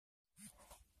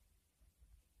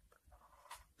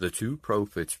The two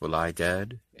prophets will lie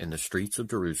dead in the streets of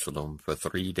Jerusalem for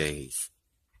 3 days.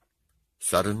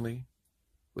 Suddenly,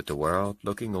 with the world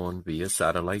looking on via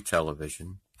satellite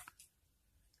television,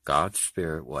 God's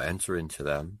Spirit will enter into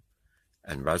them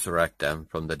and resurrect them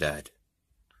from the dead.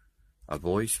 A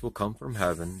voice will come from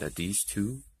heaven that these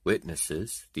two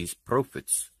witnesses, these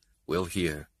prophets, will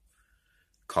hear.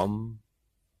 Come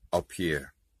up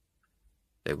here.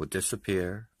 They will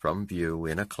disappear from view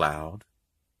in a cloud,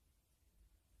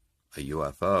 a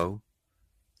UFO,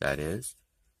 that is,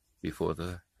 before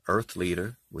the Earth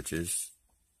leader, which is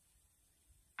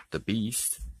the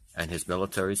beast, and his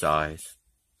military's eyes.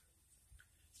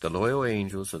 The loyal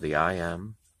angels of the I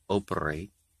Am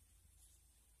operate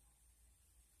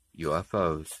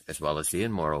UFOs as well as the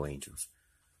immoral angels.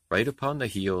 Right upon the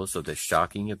heels of this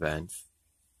shocking event,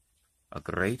 a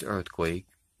great earthquake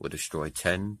will destroy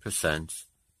 10%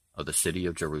 of the city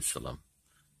of Jerusalem,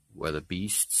 where the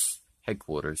beast's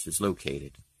headquarters is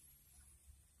located.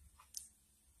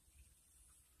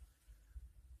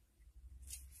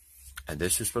 And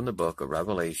this is from the book of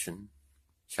Revelation,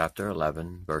 chapter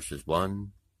 11, verses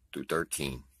 1 through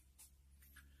 13.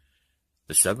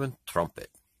 The seventh trumpet.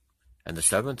 And the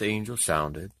seventh angel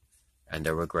sounded, and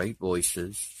there were great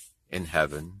voices in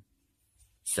heaven,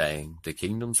 saying, The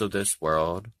kingdoms of this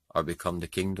world are become the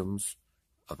kingdoms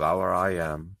of our I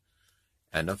Am,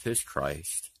 and of his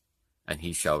Christ, and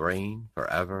he shall reign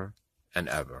forever and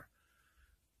ever.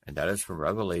 And that is from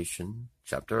Revelation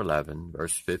chapter 11,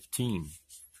 verse 15.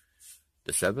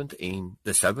 The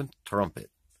seventh trumpet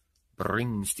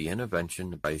brings the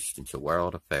intervention of Christ into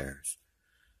world affairs.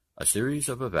 A series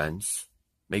of events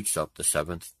makes up the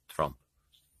seventh trump.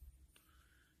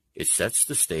 It sets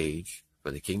the stage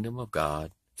for the kingdom of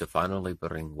God to finally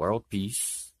bring world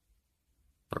peace,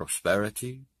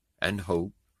 prosperity, and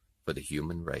hope for the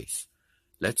human race.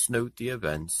 Let's note the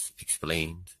events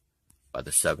explained by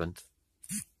the seventh